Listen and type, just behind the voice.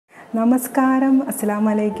നമസ്കാരം അസ്സലാമു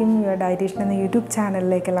അലൈക്കും ഡയറ്റീഷ്യൻ എന്ന യൂട്യൂബ്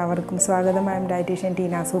ചാനലിലേക്ക് എല്ലാവർക്കും സ്വാഗതം. I M dietitian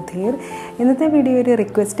Tina Sudheer. ഇന്നത്തെ വീഡിയോ ഒരു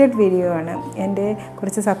റിക്വസ്റ്റഡ് വീഡിയോ ആണ്. എൻ്റെ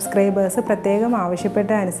കുറച്ച് സബ്സ്ക്രൈബേഴ്സ് പ്രത്യേകം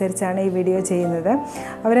ആവശ്യപ്പെട്ട അനുസരിച്ചാണ് ഈ വീഡിയോ ചെയ്യുന്നത്.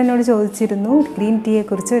 അവരെന്നോട് ചോദിച്ചിരുന്നു ഗ്രീൻ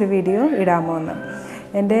ടീയെക്കുറിച്ച് ഒരു വീഡിയോ ഇടാമോ എന്ന്.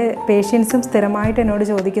 എൻ്റെ പേഷ്യൻസും സ്ഥിരമായിട്ട് എന്നോട്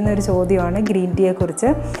ചോദിക്കുന്ന ഒരു ചോദ്യമാണ് ഗ്രീൻ ടീയെക്കുറിച്ച്.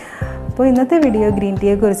 അപ്പോൾ ഇന്നത്തെ വീഡിയോ ഗ്രീൻ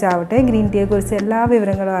ടീയെക്കുറിച്ചാവട്ടെ. ഗ്രീൻ ടീയെക്കുറിച്ച് എല്ലാ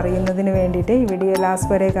വിവരങ്ങളും അറിയുന്നതിന് വേണ്ടിയിട്ട് ഈ വീഡിയോ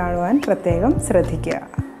ലാസ്റ്റ് വരെ കാണുവാൻ പ്രത്യേകം ശ്രദ്ധിക്കുക.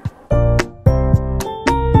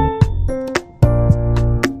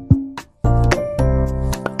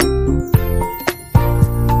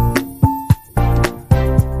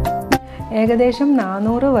 ഏകദേശം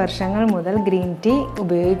 400 വർഷങ്ങൾ മുതൽ ഗ്രീൻ ടീ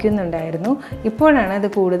ഉപയോഗിക്കുന്നുണ്ടായിരുന്നു. ഇപ്പോഴാണ് അത്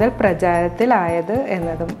കൂടുതൽ പ്രചാരത്തിലായത്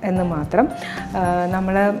എന്ന് മാത്രം.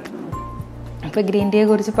 നമ്മൾ ഇപ്പോൾ ഗ്രീൻ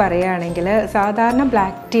ടീയെക്കുറിച്ച് പറയുകയാണെങ്കിൽ സാധാരണ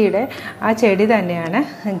ബ്ലാക്ക് ടീയുടെ ആ ചെടി തന്നെയാണ്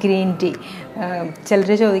ഗ്രീൻ ടീ. ചിലർ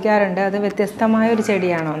ചോദിക്കാറുണ്ട് അത് വ്യത്യസ്തമായ ഒരു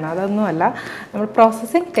ചെടിയാണോ എന്ന്. അതൊന്നുമല്ല, നമ്മൾ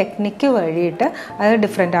പ്രോസസ്സിങ് ടെക്നിക്ക് വഴിയിട്ട് അത്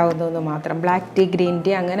ഡിഫറെൻ്റ് ആവുന്നു എന്ന് മാത്രം. ബ്ലാക്ക് ടീ, ഗ്രീൻ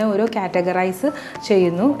ടീ അങ്ങനെ ഓരോ കാറ്റഗറൈസ്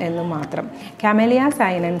ചെയ്യുന്നു എന്ന് മാത്രം. കാമലിയ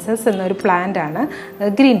സൈനൻസസ് എന്നൊരു പ്ലാന്റ് ആണ്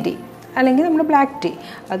ഗ്രീൻ ടീ അല്ലെങ്കിൽ നമ്മൾ ബ്ലാക്ക് ടീ.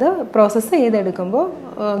 അത് പ്രോസസ്സ് ചെയ്തെടുക്കുമ്പോൾ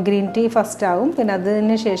ഗ്രീൻ ടീ ഫസ്റ്റ് ആവും, പിന്നെ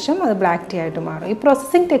അതിന് ശേഷം അത് ബ്ലാക്ക് ടീ ആയിട്ട് മാറും. ഈ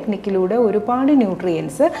പ്രോസസ്സിങ് ടെക്നിക്കിലൂടെ ഒരുപാട്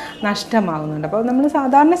ന്യൂട്രിയൻസ് നഷ്ടമാകുന്നുണ്ട്. അപ്പോൾ നമ്മൾ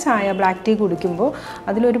സാധാരണ ചായ ബ്ലാക്ക് ടീ കുടിക്കുമ്പോൾ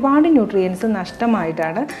അതിലൊരുപാട് ന്യൂട്രിയൻസ്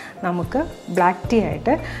നഷ്ടമായിട്ടാണ് നമുക്ക് ബ്ലാക്ക് ടീ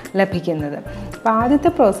ആയിട്ട് ലഭിക്കുന്നത്. അപ്പോൾ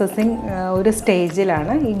ആദ്യത്തെ പ്രോസസ്സിങ് ഒരു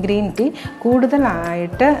സ്റ്റേജിലാണ് ഈ ഗ്രീൻ ടീ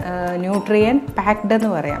കൂടുതലായിട്ട് ന്യൂട്രിയൻ പാക്ഡ്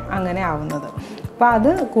എന്ന് പറയാം, അങ്ങനെ ആവുന്നത്. അപ്പോൾ അത്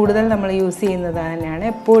കൂടുതൽ നമ്മൾ യൂസ് ചെയ്യുന്നത് തന്നെയാണ്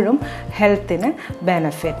എപ്പോഴും ഹെൽത്തിന്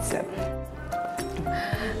ബെനഫിറ്റ്സ്.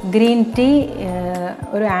 ഗ്രീൻ ടീ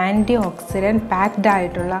ഒരു ആൻറ്റി ഓക്സിഡൻറ്റ് പാക്ഡ്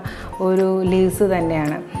ആയിട്ടുള്ള ഒരു ലീവ്സ്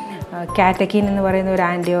തന്നെയാണ്. കാറ്റക്കിൻ എന്ന് പറയുന്ന ഒരു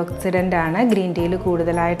ആൻറ്റി ഓക്സിഡൻ്റ് ആണ് ഗ്രീൻ ടീയിൽ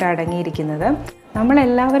കൂടുതലായിട്ട് അടങ്ങിയിരിക്കുന്നത്.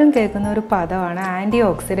 നമ്മളെല്ലാവരും കേൾക്കുന്ന ഒരു പദമാണ് ആൻറ്റി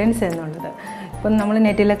ഓക്സിഡൻസ് എന്നുള്ളത്. ഇപ്പം നമ്മൾ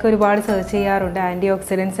നെറ്റിലൊക്കെ ഒരുപാട് സെർച്ച് ചെയ്യാറുണ്ട് ആൻറ്റി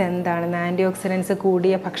ഓക്സിഡൻസ് എന്താണെന്ന്. ആൻറ്റി ഓക്സിഡൻസ്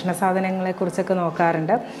കൂടിയ ഭക്ഷണ സാധനങ്ങളെക്കുറിച്ചൊക്കെ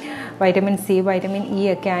നോക്കാറുണ്ട്. വൈറ്റമിൻ സി, വൈറ്റമിൻ ഇ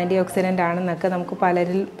ഒക്കെ ആൻറ്റി ഓക്സിഡൻ്റ് ആണെന്നൊക്കെ നമുക്ക്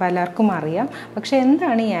പലർക്കും അറിയാം. പക്ഷേ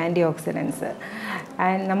എന്താണ് ഈ ആൻറ്റി ഓക്സിഡൻസ്?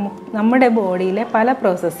 നമ്മുടെ ബോഡിയിലെ പല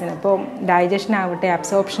പ്രോസസ്സിനും, ഇപ്പോൾ ഡൈജഷൻ ആവട്ടെ,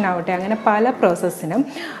 അബ്സോർപ്ഷൻ ആവട്ടെ, അങ്ങനെ പല പ്രോസസ്സിനും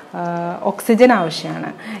ഓക്സിജൻ ആവശ്യമാണ്.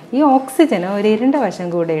 ഈ ഓക്സിജന് ഒരു ഇരുണ്ട വശം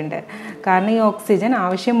കൂടെയുണ്ട്. കാരണം ഈ ഓക്സിജൻ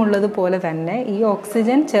ആവശ്യമുള്ളതുപോലെ തന്നെ ഈ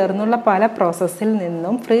ഓക്സിജൻ ചേർന്നുള്ള പല പ്രോസസ്സിൽ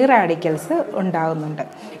നിന്നും ഫ്രീ റാഡിക്കൽസ് ഉണ്ടാകുന്നുണ്ട്.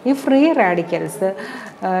 ഈ ഫ്രീ റാഡിക്കൽസ്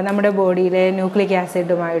നമ്മുടെ ബോഡിയിലെ ന്യൂക്ലിക്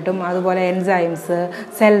ആസിഡുമായിട്ടും അതുപോലെ എൻസൈംസ്,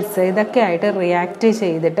 സെൽസ് ഇതൊക്കെ ആയിട്ട് റിയാക്ട്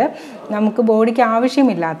ചെയ്തിട്ട് നമുക്ക് ബോഡിക്ക്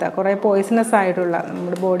ആവശ്യമില്ലാത്ത കുറേ പോയിസണസ് ആയിട്ടുള്ള,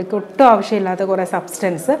 നമ്മുടെ ബോഡിക്ക് ഒട്ടും ആവശ്യമില്ലാത്ത കുറേ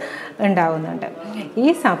സബ്സ്റ്റൻസ് ഉണ്ടാകുന്നുണ്ട്. ഈ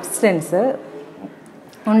സബ്സ്റ്റൻസ്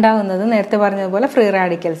ഉണ്ടാകുന്നത് നേരത്തെ പറഞ്ഞതുപോലെ ഫ്രീ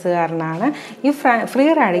റാഡിക്കൽസ് കാരണമാണ്. ഈ ഫ്രീ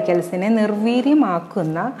റാഡിക്കൽസിനെ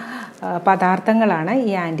നിർവീര്യമാക്കുന്ന പദാർത്ഥങ്ങളാണ്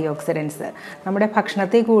ഈ ആൻറ്റി ഓക്സിഡൻസ്. നമ്മുടെ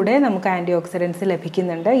ഭക്ഷണത്തിൽ കൂടെ നമുക്ക് ആൻറ്റി ഓക്സിഡൻസ്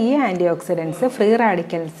ലഭിക്കുന്നുണ്ട്. ഈ ആൻറ്റി ഓക്സിഡൻസ് ഫ്രീ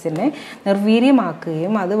റാഡിക്കൽസിനെ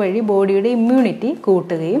നിർവീര്യമാക്കുകയും അതുവഴി ബോഡിയുടെ ഇമ്മ്യൂണിറ്റി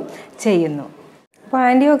കൂട്ടുകയും ചെയ്യുന്നു. അപ്പോൾ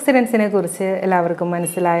ആൻറ്റി ഓക്സിഡൻസിനെ കുറിച്ച് എല്ലാവർക്കും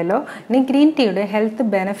മനസ്സിലായല്ലോ. ഇനി ഗ്രീൻ ടീയുടെ ഹെൽത്ത്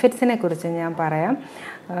ബെനഫിറ്റ്സിനെ കുറിച്ച് ഞാൻ പറയാം.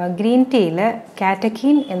 ഗ്രീൻ ടീയിൽ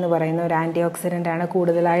കാറ്റക്കീൻ എന്ന് പറയുന്ന ഒരു ആൻറ്റി ഓക്സിഡൻ്റാണ്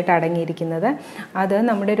കൂടുതലായിട്ട് അടങ്ങിയിരിക്കുന്നത്. അത്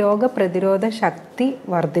നമ്മുടെ രോഗപ്രതിരോധ ശക്തി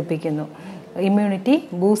വർദ്ധിപ്പിക്കുന്നു. ഇമ്മ്യൂണിറ്റി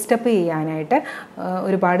ബൂസ്റ്റപ്പ് ചെയ്യാനായിട്ട്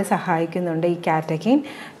ഒരുപാട് സഹായിക്കുന്നുണ്ട് ഈ കാറ്റക്കീൻ.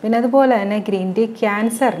 പിന്നെ അതുപോലെ തന്നെ ഗ്രീൻ ടീ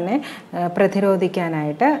ക്യാൻസറിനെ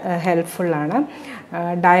പ്രതിരോധിക്കാനായിട്ട് ഹെൽപ്ഫുള്ളാണ്.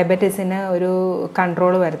 ഡയബറ്റീസിന് ഒരു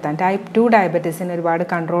കൺട്രോൾ വരുത്താൻ, ടൈപ്പ് 2 ഡയബറ്റീസിന് ഒരുപാട്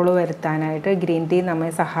കൺട്രോൾ വരുത്താനായിട്ട് ഗ്രീൻ ടീ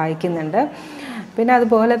നമ്മെ സഹായിക്കുന്നുണ്ട്. പിന്നെ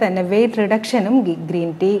അതുപോലെ തന്നെ വെയ്റ്റ് റിഡക്ഷനും ഗ്രീൻ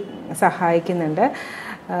ടീ സഹായിക്കുന്നുണ്ട്.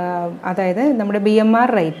 അതായത് നമ്മുടെ BMR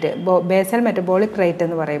rate, basal metabolic rate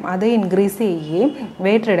എന്ന് പറയും, അത് ഇൻക്രീസ് ചെയ്യുകയും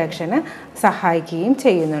വെയ്റ്റ് റിഡക്ഷന് സഹായിക്കുകയും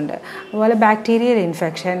ചെയ്യുന്നുണ്ട്. അതുപോലെ ബാക്ടീരിയൽ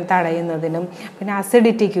ഇൻഫെക്ഷൻ തടയുന്നതിനും പിന്നെ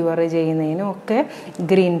അസിഡിറ്റി ക്യൂർ ചെയ്യുന്നതിനും ഒക്കെ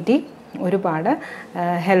ഗ്രീൻ ടീ ഒരുപാട്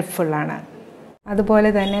ഹെൽപ്ഫുള്ളാണ്. അതുപോലെ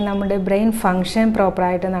തന്നെ നമ്മുടെ ബ്രെയിൻ ഫങ്ഷൻ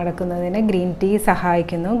പ്രോപ്പറായിട്ട് നടക്കുന്നതിന് ഗ്രീൻ ടീ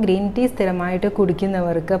സഹായിക്കുന്നു. ഗ്രീൻ ടീ സ്ഥിരമായിട്ട്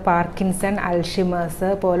കുടിക്കുന്നവർക്ക് പാർക്കിൻസൺ, അൽഷിമേഴ്സ്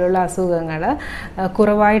പോലുള്ള അസുഖങ്ങൾ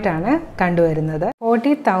കുറവായിട്ടാണ് കണ്ടുവരുന്നത്.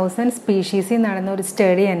 40,000 സ്പീഷീസിൽ നടന്ന ഒരു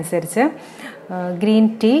സ്റ്റഡി അനുസരിച്ച് ഗ്രീൻ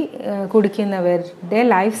ടീ കുടിക്കുന്നവരുടെ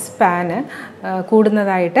ലൈഫ് സ്പാന്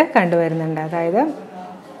കൂടുന്നതായിട്ട് കണ്ടുവരുന്നുണ്ട്. അതായത്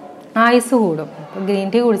ആയുസ് കൂടും. ഗ്രീൻ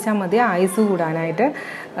ടീ കുടിച്ചാൽ മതി ആയുസ് കൂടാനായിട്ട്.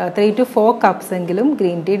 3 to 4 കപ്സ് എങ്കിലും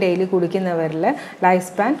green tea daily കുടിക്കുന്നവരിൽ life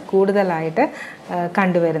span കൂടുതലായിട്ട്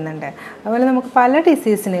കണ്ടുവരുന്നുണ്ട്. അതുപോലെ നമുക്ക് പല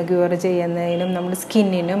ഡിസീസിനെ ക്യൂർ ചെയ്യുന്നതിനും നമ്മുടെ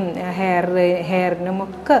സ്കിന്നിനും ഹെയറിനും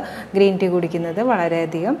ഒക്കെ ഗ്രീൻ ടീ കുടിക്കുന്നത്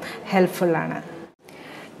വളരെയധികം ഹെൽപ്ഫുള്ളാണ്.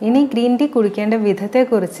 ഇനി ഗ്രീൻ ടീ കുടിക്കേണ്ട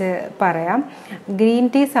വിധത്തെക്കുറിച്ച് പറയാം. ഗ്രീൻ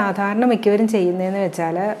ടീ സാധാരണ മിക്കവരും ചെയ്യുന്നതെന്ന്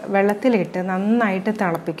വെച്ചാൽ വെള്ളത്തിലിട്ട് നന്നായിട്ട്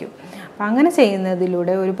തിളപ്പിക്കും. അപ്പോൾ അങ്ങനെ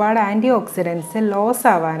ചെയ്യുന്നതിലൂടെ ഒരുപാട് ആൻറ്റി ഓക്സിഡൻസ് ലോസ്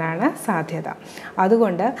ആവാനാണ് സാധ്യത.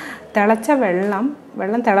 അതുകൊണ്ട് തിളച്ച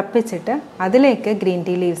വെള്ളം തിളപ്പിച്ചിട്ട് അതിലേക്ക് ഗ്രീൻ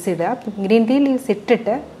ടീ ലീവ്സ് ഇടുക. ഗ്രീൻ ടീ ലീവ്സ്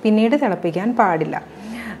ഇട്ടിട്ട് പിന്നീട് തിളപ്പിക്കാൻ പാടില്ല.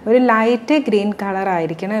 ഒരു ലൈറ്റ് ഗ്രീൻ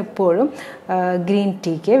കളറായിരിക്കണം എപ്പോഴും ഗ്രീൻ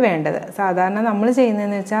ടീക്ക് വേണ്ടത്. സാധാരണ നമ്മൾ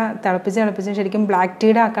ചെയ്യുന്നതെന്ന് വെച്ചാൽ തിളപ്പിച്ച് ശരിക്കും ബ്ലാക്ക്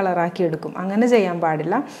ടീയുടെ ആ കളറാക്കി എടുക്കും. അങ്ങനെ ചെയ്യാൻ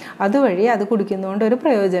പാടില്ല. അതുവഴി അത് കുടിക്കുന്നതുകൊണ്ട് ഒരു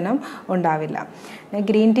പ്രയോജനം ഉണ്ടാവില്ല.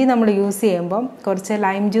 ഗ്രീൻ ടീ നമ്മൾ യൂസ് ചെയ്യുമ്പം കുറച്ച്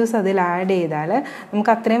ലൈം ജ്യൂസ് അതിൽ ആഡ് ചെയ്താൽ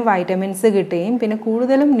നമുക്ക് അത്രയും വൈറ്റമിൻസ് കിട്ടുകയും പിന്നെ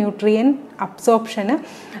കൂടുതലും ന്യൂട്രിയൻ അബ്സോർപ്ഷന്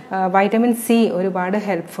വൈറ്റമിൻ സി ഒരുപാട്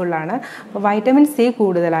ഹെൽപ്ഫുള്ളാണ്. അപ്പോൾ വൈറ്റമിൻ സി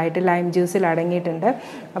കൂടുതലായിട്ട് ലൈം ജ്യൂസിൽ അടങ്ങിയിട്ടുണ്ട്.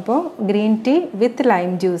 അപ്പോൾ ഗ്രീൻ ടീ വിത്ത്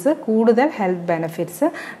ലൈം ജ്യൂസ് കൂടുതൽ ഹെൽത്ത് ബെനിഫിറ്റ്സ്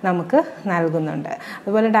നമുക്ക് നൽകുന്നുണ്ട്.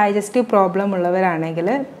 അതുപോലെ ഡൈജസ്റ്റീവ് പ്രോബ്ലം ഉള്ളവരാണെങ്കിൽ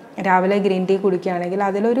രാവിലെ ഗ്രീൻ ടീ കുടിക്കുകയാണെങ്കിൽ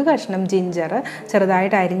അതിലൊരു കഷ്ണം ജിഞ്ചർ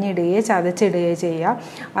ചെറുതായിട്ട് അരിഞ്ഞിടുകയോ ചതച്ചിടുകയോ ചെയ്യുക.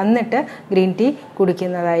 എന്നിട്ട് ഗ്രീൻ ടീ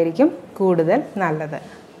കുടിക്കുന്നതായിരിക്കും കൂടുതൽ നല്ലത്.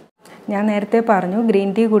 ഞാൻ നേരത്തെ പറഞ്ഞു ഗ്രീൻ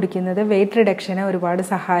ടീ കുടിക്കുന്നത് വെയിറ്റ് റിഡക്ഷന് ഒരുപാട്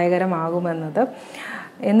സഹായകരമാകുമെന്നത്.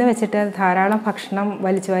 എന്ന് വെച്ചിട്ട് ധാരാളം ഭക്ഷണം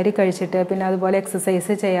വലിച്ചുവാരി കഴിച്ചിട്ട് പിന്നെ അതുപോലെ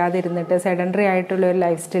എക്സസൈസ് ചെയ്യാതിരുന്നിട്ട് സെഡൻഡറി ആയിട്ടുള്ള ഒരു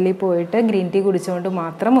ലൈഫ് സ്റ്റൈലിൽ പോയിട്ട് ഗ്രീൻ ടീ കുടിച്ചുകൊണ്ട്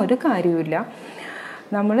മാത്രം ഒരു കാര്യമില്ല.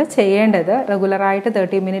 നമ്മൾ ചെയ്യേണ്ടത് റെഗുലറായിട്ട്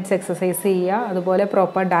 30 മിനിറ്റ്സ് എക്സസൈസ് ചെയ്യുക, അതുപോലെ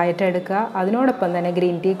പ്രോപ്പർ ഡയറ്റ് എടുക്കുക. അതിനോടൊപ്പം തന്നെ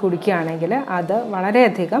ഗ്രീൻ ടീ കുടിക്കുകയാണെങ്കിൽ അത്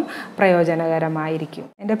വളരെയധികം പ്രയോജനകരമായിരിക്കും.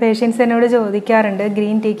 എൻ്റെ പേഷ്യൻസ് എന്നോട് ചോദിക്കാറുണ്ട്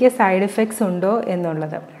ഗ്രീൻ ടീക്ക് സൈഡ് എഫക്ട്സ് ഉണ്ടോ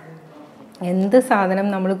എന്നുള്ളത്. എന്ത് സാധനം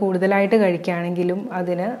നമ്മൾ കൂടുതലായിട്ട് കഴിക്കുകയാണെങ്കിലും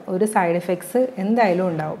അതിന് ഒരു സൈഡ് എഫക്ട്സ് എന്തായാലും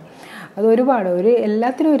ഉണ്ടാവും. അത്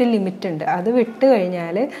എല്ലാത്തിനും ഒരു ലിമിറ്റ് ഉണ്ട്. അത് വിട്ട്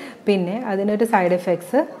കഴിഞ്ഞാൽ പിന്നെ അതിനൊരു സൈഡ്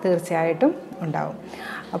എഫക്ട്സ് തീർച്ചയായിട്ടും ഉണ്ടാവും.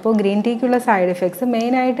 അപ്പോൾ ഗ്രീൻ ടീക്കുള്ള സൈഡ് എഫക്ട്സ്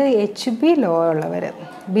മെയിനായിട്ട് HB ലോ ഉള്ളവർ,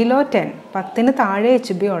 ബിലോ 10 താഴെ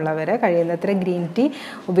HB ഉള്ളവർ കഴിയുന്നത്ര ഗ്രീൻ ടീ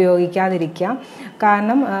ഉപയോഗിക്കാതിരിക്കുക.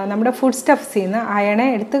 കാരണം നമ്മുടെ ഫുഡ് സ്റ്റഫ്സിൽ നിന്ന് അയണെ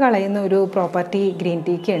എടുത്തു കളയുന്ന ഒരു പ്രോപ്പർട്ടി ഗ്രീൻ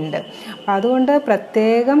ടീക്ക് ഉണ്ട്. അപ്പോൾ അതുകൊണ്ട്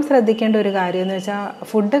പ്രത്യേകം ശ്രദ്ധിക്കേണ്ട ഒരു കാര്യം എന്ന് വെച്ചാൽ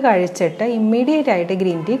ഫുഡ് കഴിച്ചിട്ട് ഇമ്മീഡിയറ്റ് ആയിട്ട്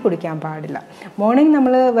ഗ്രീൻ ടീ കുടിക്കാൻ പാടില്ല. മോർണിംഗ്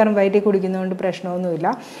നമ്മൾ വെറും വയറ്റിൽ കുടിക്കുന്നതുകൊണ്ട് പ്രശ്നമൊന്നുമില്ല.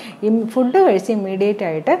 ഫുഡ് കഴിച്ച് ഇമ്മീഡിയറ്റ്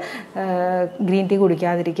ആയിട്ട് ഗ്രീൻ ടീ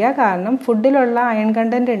കുടിക്കാതിരിക്കുക. കാരണം ഫുഡിലുള്ള അയൺ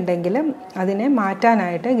കണ്ടൻറ്റ് ഉണ്ടെങ്കിൽ അതിനെ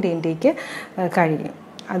മാറ്റാനായിട്ട് ഗ്രീൻ ടീക്ക് കഴിയും.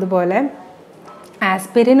 അതുപോലെ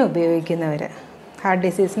ആസ്പിരിൻ ഉപയോഗിക്കുന്നവർ, ഹാർട്ട്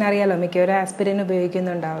ഡിസീസിന് അറിയാലോ മിക്കവരും ആസ്പിരിൻ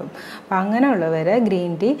ഉപയോഗിക്കുന്നുണ്ടാവും. അപ്പം അങ്ങനെയുള്ളവർ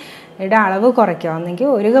ഗ്രീൻ ടീയുടെ അളവ് കുറയ്ക്കുക. ഒന്നെങ്കിൽ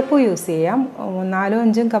 1 കപ്പ് യൂസ് ചെയ്യാം,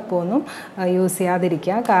 4-5 കപ്പൊന്നും യൂസ്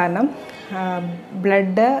ചെയ്യാതിരിക്കുക. കാരണം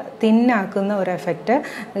ബ്ലഡ് തിന്നാക്കുന്ന ഒരു എഫക്റ്റ്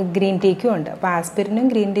ഗ്രീൻ ടീക്കും ഉണ്ട്. അപ്പോൾ ആസ്പിരിനും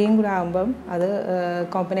ഗ്രീൻ ടീയും കൂടെ ആകുമ്പം അത്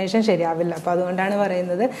കോമ്പിനേഷൻ ശരിയാവില്ല. അപ്പോൾ അതുകൊണ്ടാണ്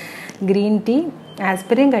പറയുന്നത് ഗ്രീൻ ടീ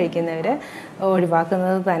ആസ്പിരിൻ കഴിക്കുന്നവർ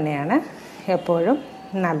ഒഴിവാക്കുന്നത് തന്നെയാണ് എപ്പോഴും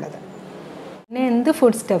നല്ലത്. പിന്നെ എന്ത്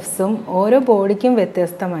ഫുഡ് സ്റ്റഫ്സും ഓരോ ബോഡിക്കും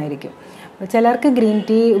വ്യത്യസ്തമായിരിക്കും. ചിലർക്ക് ഗ്രീൻ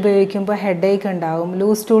ടീ ഉപയോഗിക്കുമ്പോൾ ഹെഡേക്ക് ഉണ്ടാവും,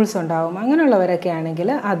 ലൂസ് സ്റ്റൂൾസ് ഉണ്ടാവും. അങ്ങനെയുള്ളവരൊക്കെ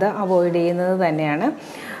ആണെങ്കിൽ അത് അവോയ്ഡ് ചെയ്യുന്നത് തന്നെയാണ്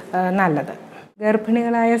നല്ലത്.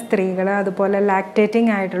 ഗർഭിണികളായ സ്ത്രീകൾ, അതുപോലെ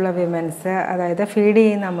ലാക്ടേറ്റിംഗ് ആയിട്ടുള്ള വിമൻസ്, അതായത് ഫീഡ്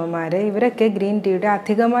ചെയ്യുന്ന അമ്മമാർ, ഇവരൊക്കെ ഗ്രീൻ ടീയുടെ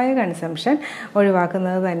അധികമായ കൺസംഷൻ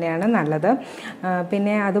ഒഴിവാക്കുന്നത് തന്നെയാണ് നല്ലത്.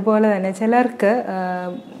 പിന്നെ അതുപോലെ തന്നെ ചിലർക്ക്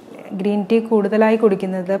ഗ്രീൻ ടീ കൂടുതലായി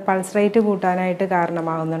കുടിക്കുന്നത് പൾസ് റേറ്റ് കൂട്ടാനായിട്ട്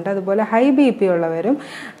കാരണമാകുന്നുണ്ട്. അതുപോലെ ഹൈ BP ഉള്ളവരും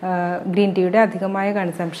ഗ്രീൻ ടീയുടെ അധികമായ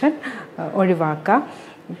കൺസംഷൻ ഒഴിവാക്കുക.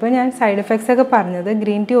 ഇപ്പോൾ ഞാൻ സൈഡ് എഫക്ട്സ് ഒക്കെ പറഞ്ഞത്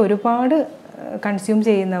ഗ്രീൻ ടീ ഒരുപാട് കൺസ്യൂം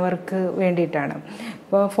ചെയ്യുന്നവർക്ക് വേണ്ടിയിട്ടാണ്.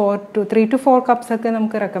 ഇപ്പോൾ 3 to 4 കപ്സ് ഒക്കെ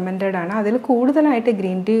നമുക്ക് റെക്കമെൻഡഡ് ആണ്. അതിൽ കൂടുതലായിട്ട്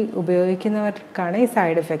ഗ്രീൻ ടീ ഉപയോഗിക്കുന്നവർക്കാണ് ഈ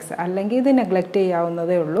സൈഡ് എഫക്ട്സ്. അല്ലെങ്കിൽ ഇത് നെഗ്ലക്റ്റ്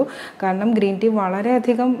ചെയ്യാവുന്നതേ ഉള്ളൂ. കാരണം ഗ്രീൻ ടീ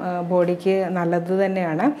വളരെയധികം ബോഡിക്ക് നല്ലത്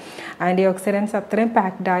തന്നെയാണ്. ആൻറ്റി ഓക്സിഡൻസ് അത്രയും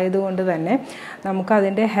പാക്ഡ് ആയതുകൊണ്ട് തന്നെ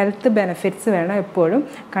നമുക്കതിൻ്റെ ഹെൽത്ത് ബെനിഫിറ്റ്സ് വേണം എപ്പോഴും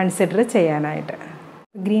കൺസിഡർ ചെയ്യാനായിട്ട്.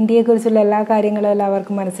 ഗ്രീൻ ടീയെക്കുറിച്ചുള്ള എല്ലാ കാര്യങ്ങളും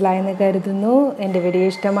എല്ലാവർക്കും മനസ്സിലായെന്ന് കരുതുന്നു. എൻ്റെ വീഡിയോ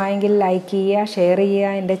ഇഷ്ടമായെങ്കിൽ ലൈക്ക് ചെയ്യുക, ഷെയർ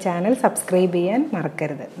ചെയ്യുക, എൻ്റെ ചാനൽ സബ്സ്ക്രൈബ് ചെയ്യാൻ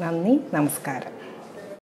മറക്കരുത്. നന്ദി, നമസ്കാരം.